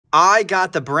I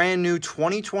got the brand new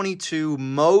 2022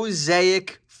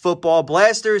 Mosaic football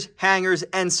blasters, hangers,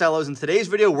 and cellos. In today's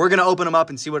video, we're going to open them up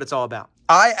and see what it's all about.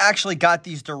 I actually got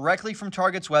these directly from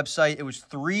Target's website. It was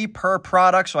 3 per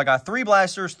product, so I got 3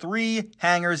 blasters, 3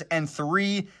 hangers, and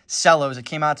 3 cellos. It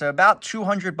came out to about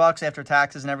 $200 after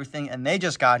taxes and everything, and they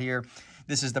just got here.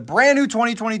 This is the brand new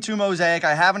 2022 Mosaic.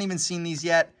 I haven't even seen these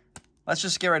yet. Let's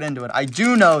just get right into it. I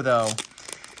do know, though,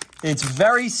 it's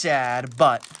very sad,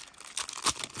 but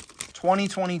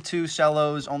 2022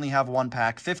 cellos only have 1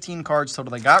 pack, 15 cards total.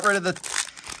 They got rid of the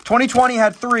 2020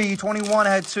 had 3, 21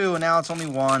 had 2, and now it's only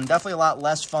 1. Definitely a lot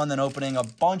less fun than opening a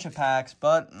bunch of packs,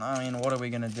 but I mean, what are we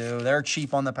going to do? They're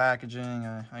cheap on the packaging.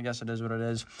 I guess it is what it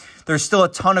is. There's still a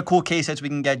ton of cool case hits. We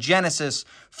can get Genesis,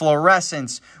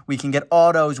 fluorescence, we can get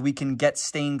autos, we can get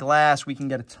stained glass, we can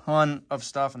get a ton of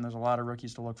stuff, and there's a lot of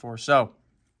rookies to look for. So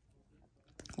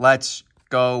let's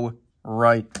go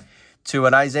right to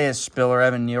it. Isaiah Spiller,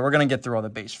 Evan Neal. We're going to get through all the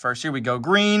base first. Here we go.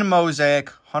 Green Mosaic,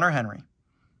 Hunter Henry.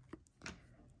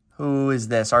 Who is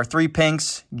this? Our 3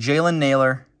 pinks, Jalen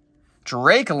Naylor.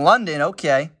 Drake London,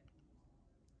 okay.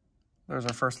 There's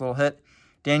our first little hit.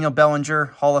 Daniel Bellinger,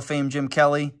 Hall of Fame Jim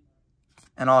Kelly,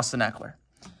 and Austin Eckler.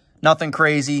 Nothing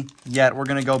crazy yet. We're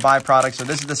going to go buy products. So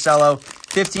this is the cello.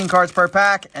 15 cards per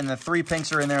pack, and the 3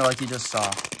 pinks are in there like you just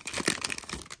saw.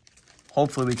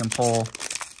 Hopefully we can pull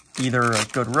either a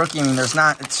good rookie. I mean, there's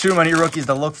not too many rookies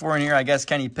to look for in here. I guess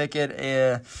Kenny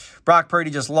Pickett. Brock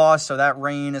Purdy just lost, so that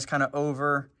reign is kind of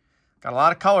over. Got a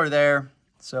lot of color there.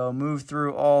 So move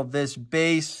through all this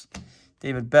base.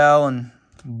 David Bell and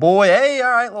boy, hey,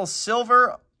 all right, little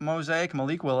silver Mosaic,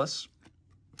 Malik Willis.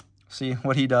 See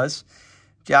what he does.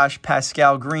 Josh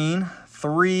Pascal Green.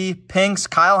 3 pinks,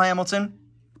 Kyle Hamilton,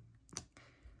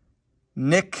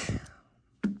 Nick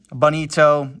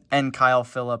Bonito, and Kyle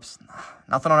Phillips.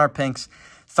 Nothing on our pinks.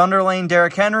 Thunder Lane,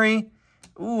 Derrick Henry.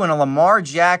 Ooh, and a Lamar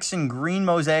Jackson Green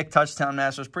Mosaic Touchdown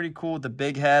Masters. Pretty cool with the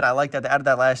big head. I like that. They added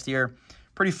that last year.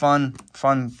 Pretty fun,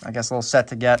 I guess, a little set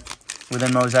to get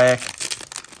within Mosaic.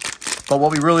 But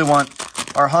what we really want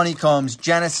are honeycombs,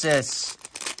 Genesis,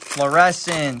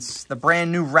 fluorescence, the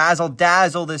brand new Razzle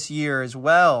Dazzle this year as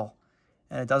well.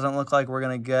 And it doesn't look like we're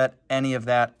going to get any of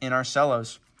that in our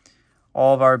cellos.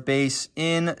 All of our base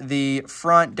in the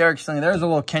front. Derek Stingley, there's a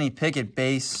little Kenny Pickett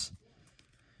base.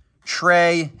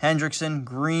 Trey Hendrickson,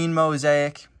 Green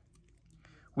Mosaic.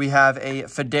 We have a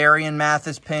Fedarian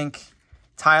Mathis pink.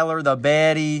 Tyler the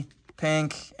Baddie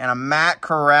pink. And a Matt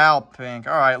Corral pink.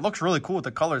 All right, looks really cool with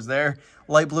the colors there.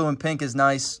 Light blue and pink is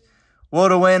nice.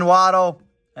 Woodawin Waddle.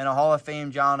 And a Hall of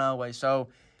Fame John Elway. So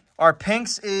our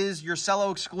pinks is your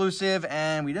cello exclusive.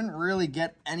 And we didn't really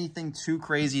get anything too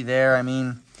crazy there. I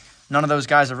mean, none of those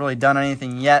guys have really done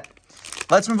anything yet.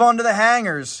 Let's move on to the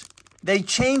hangers. They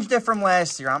changed it from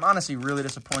last year. I'm honestly really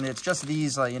disappointed. It's just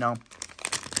these,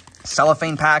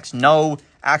 cellophane packs. No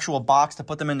actual box to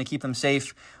put them in to keep them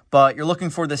safe. But you're looking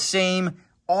for the same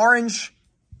orange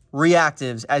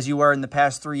reactives as you were in the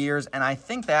past 3 years. And I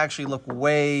think they actually look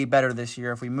way better this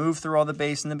year. If we move through all the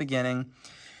base in the beginning,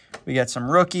 we get some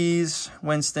rookies.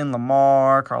 Winston,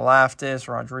 Lamar, Karlaftis,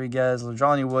 Rodriguez,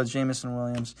 Johnny Woods, Jamison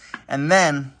Williams. And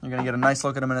then you're going to get a nice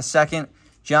look at them in a second.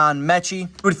 John Mechie. You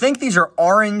would think these are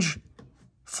orange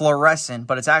fluorescent,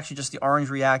 but it's actually just the orange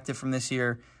reactive from this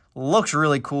year. Looks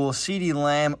really cool. CeeDee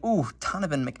Lamb. Ooh,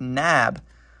 Donovan McNabb.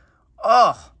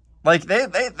 Oh, like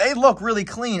they look really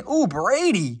clean. Ooh,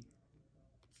 Brady.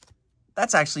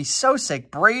 That's actually so sick.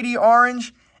 Brady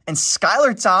orange and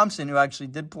Skylar Thompson, who actually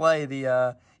did play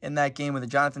the in that game with the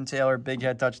Jonathan Taylor Big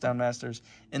Head Touchdown Masters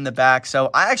in the back. So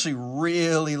I actually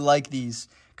really like these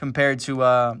compared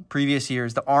to previous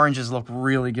years. The oranges look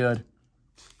really good.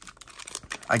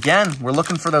 Again, we're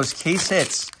looking for those case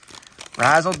hits.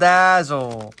 Razzle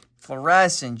Dazzle,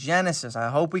 Fluorescent, Genesis. I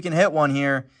hope we can hit one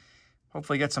here.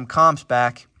 Hopefully get some comps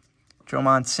back. Joe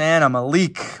Montana,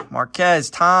 Malik, Marquez,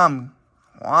 Tom,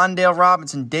 Wandale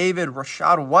Robinson, David,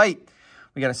 Rashad White.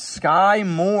 We got a Sky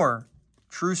Moore,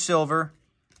 True Silver.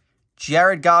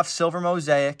 Jared Goff, Silver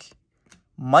Mosaic.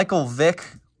 Michael Vick,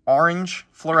 Orange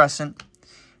Fluorescent.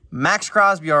 Max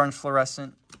Crosby, Orange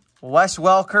Fluorescent. Wes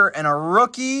Welker, and a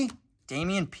rookie,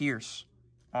 Damian Pierce,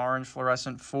 Orange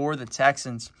Fluorescent for the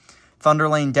Texans. Thunder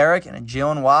Lane Derrick and a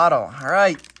Jalen Waddle. All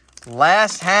right,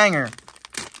 last hanger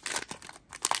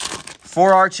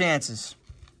for our chances.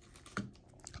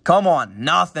 Come on,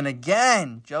 nothing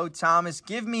again. Joe Thomas,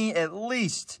 give me at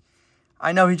least,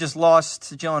 I know he just lost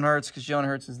to Jalen Hurts because Jalen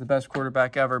Hurts is the best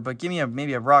quarterback ever, but give me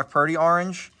maybe a Brock Purdy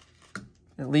orange.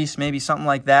 At least maybe something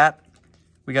like that.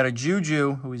 We got a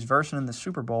Juju, who he's versing in the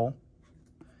Super Bowl.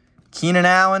 Keenan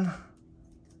Allen.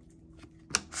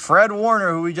 Fred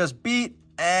Warner, who we just beat.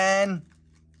 And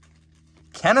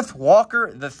Kenneth Walker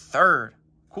III.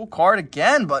 Cool card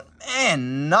again, but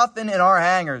man, nothing in our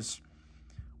hangers.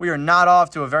 We are not off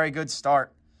to a very good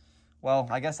start. Well,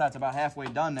 I guess that's about halfway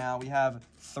done now. We have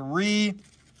 3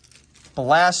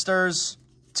 blasters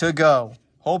to go.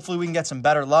 Hopefully we can get some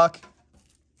better luck.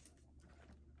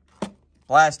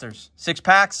 Blasters. 6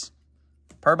 packs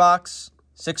per box.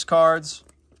 6 cards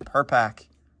per pack.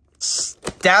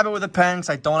 Stab it with a pen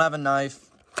because I don't have a knife.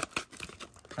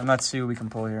 And let's see what we can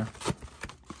pull here.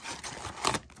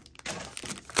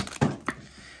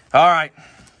 All right.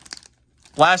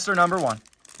 Blaster number 1.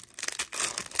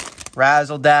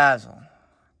 Razzle Dazzle.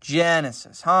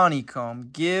 Genesis. Honeycomb.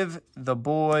 Give the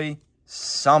boy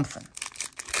something.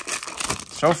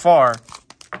 So far,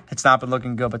 it's not been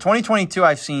looking good. But 2022,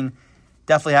 I've seen,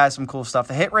 definitely has some cool stuff.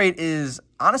 The hit rate is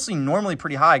honestly normally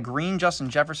pretty high. Green Justin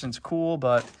Jefferson's cool,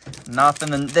 but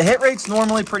nothing. The hit rate's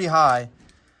normally pretty high.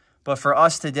 But for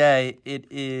us today, it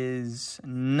is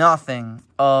nothing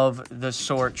of the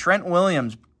sort. Trent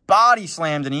Williams body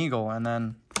slammed an Eagle and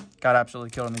then got absolutely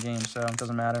killed in the game, so it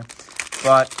doesn't matter.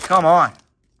 But come on.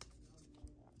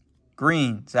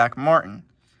 Green, Zach Martin.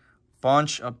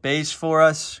 Bunch of base for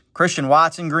us. Christian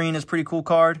Watson green is a pretty cool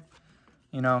card.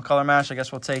 You know, color match, I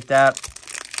guess we'll take that.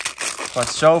 But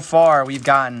so far, we've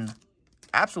gotten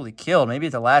absolutely killed. Maybe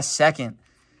at the last second,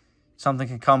 something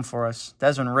can come for us.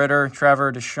 Desmond Ridder,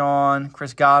 Trevor, Deshaun,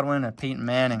 Chris Godwin, and Peyton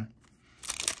Manning.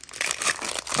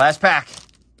 Last pack.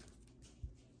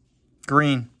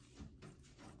 Green.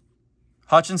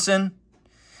 Hutchinson.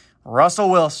 Russell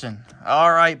Wilson.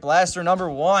 All right, blaster number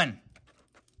 1.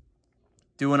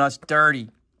 Doing us dirty.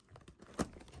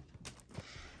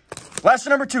 Blaster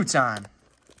number 2 time.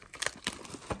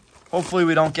 Hopefully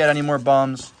we don't get any more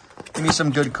bums. Give me some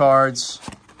good cards.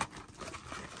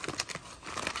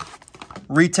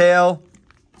 Retail.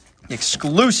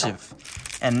 Exclusive.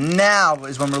 And now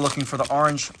is when we're looking for the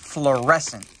orange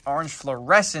fluorescent. Orange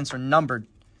fluorescents are numbered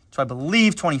to, I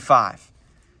believe, 25.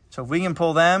 So if we can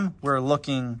pull them, we're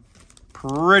looking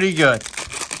pretty good.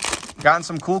 Gotten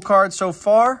some cool cards so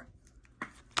far,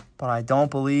 but I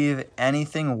don't believe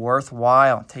anything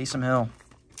worthwhile. Taysom Hill.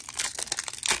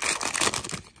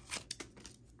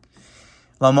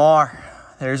 Lamar.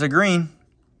 There's a green.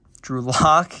 Drew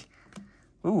Lock.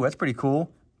 Ooh, that's pretty cool.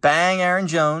 Bang, Aaron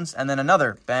Jones. And then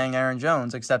another bang, Aaron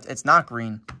Jones, except it's not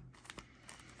green.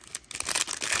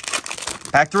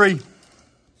 Pack 3.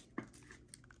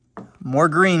 More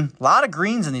green. A lot of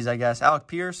greens in these, I guess. Alec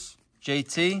Pierce,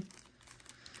 JT.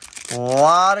 A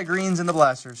lot of greens in the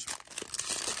blasters.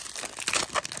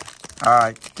 All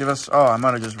right, give us... Oh, I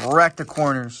might have just wrecked the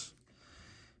corners.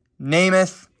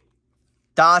 Namath,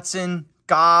 Dotson,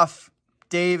 Goff,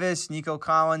 Davis, Nico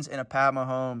Collins, and a Pat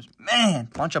Mahomes. Man,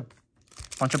 bunch of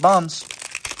bums.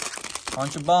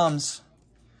 Bunch of bums.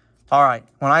 All right,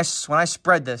 when I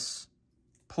spread this,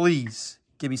 please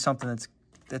give me something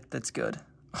that's good.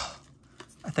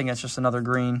 I think that's just another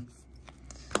green.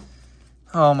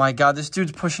 Oh, my God. This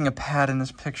dude's pushing a pad in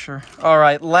this picture. All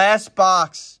right, last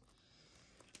box.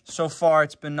 So far,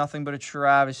 it's been nothing but a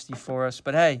travesty for us.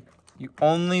 But, hey, you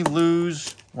only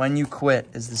lose when you quit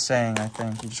is the saying, I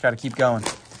think. You just got to keep going.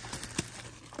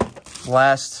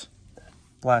 Last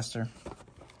blaster.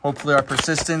 Hopefully our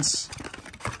persistence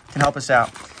can help us out.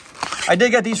 I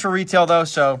did get these for retail, though,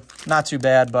 so not too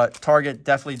bad. But Target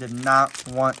definitely did not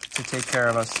want to take care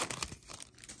of us.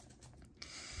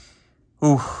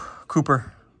 Ooh,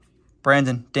 Cooper,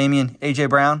 Brandon, Damian, A.J.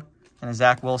 Brown, and a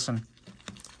Zach Wilson.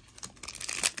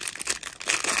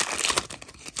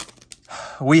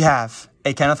 We have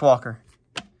a Kenneth Walker,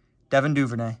 Devin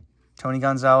Duvernay, Tony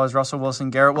Gonzalez, Russell Wilson,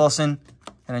 Garrett Wilson,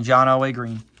 and a John Elway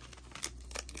Green.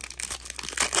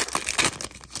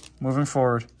 Moving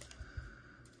forward.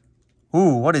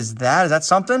 Ooh, what is that? Is that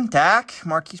something? Dak,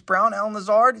 Marquise Brown, Alan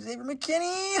Lazard, Xavier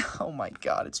McKinney. Oh, my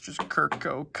God. It's just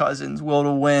Kirko, Cousins, will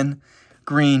to win.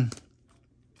 Green.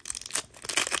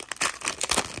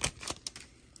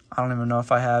 I don't even know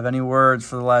if I have any words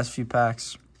for the last few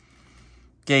packs.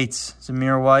 Gates,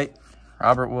 Zamir White,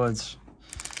 Robert Woods.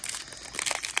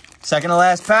 Second to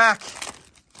last pack.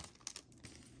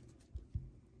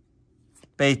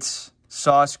 Bates,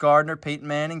 Sauce Gardner, Peyton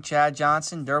Manning, Chad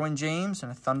Johnson, Derwin James,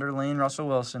 and a Thunder Lane Russell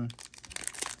Wilson.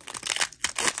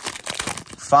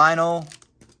 Final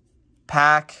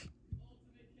pack.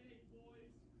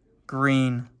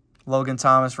 Green, Logan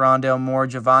Thomas, Rondale Moore,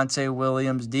 Javonte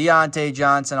Williams, Deontay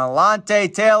Johnson,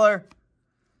 Alante Taylor,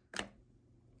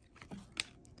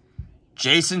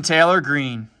 Jason Taylor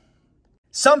Green.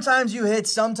 Sometimes you hit,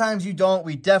 sometimes you don't.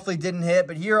 We definitely didn't hit,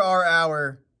 but here are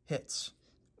our hits.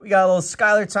 We got a little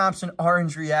Skylar Thompson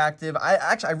orange reactive.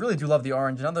 I really do love the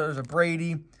orange. Another, there's a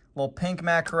Brady, Little pink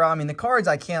mackerel. I mean, the cards,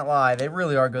 I can't lie. They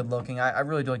really are good looking. I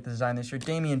really do like the design this year.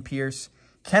 Damian Pierce.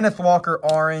 Kenneth Walker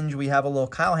orange. We have a little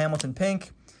Kyle Hamilton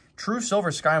pink. True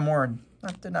silver Sky Moore.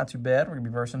 Not too bad. We're going to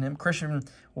be versing him. Christian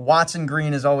Watson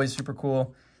green is always super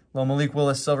cool. Little Malik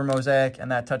Willis silver mosaic.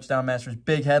 And that touchdown masters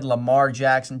big head Lamar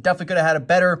Jackson. Definitely could have had a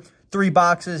better 3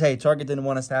 boxes. Hey, Target didn't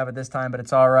want us to have it this time, but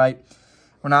it's all right.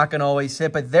 We're not going to always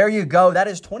hit, but there you go. That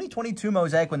is 2022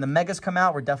 Mosaic. When the Megas come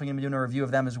out, we're definitely going to be doing a review of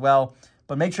them as well.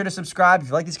 But make sure to subscribe if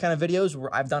you like these kind of videos.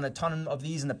 I've done a ton of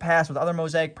these in the past with other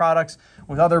Mosaic products,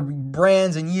 with other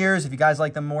brands and years. If you guys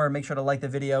like them more, make sure to like the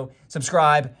video,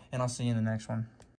 subscribe, and I'll see you in the next one.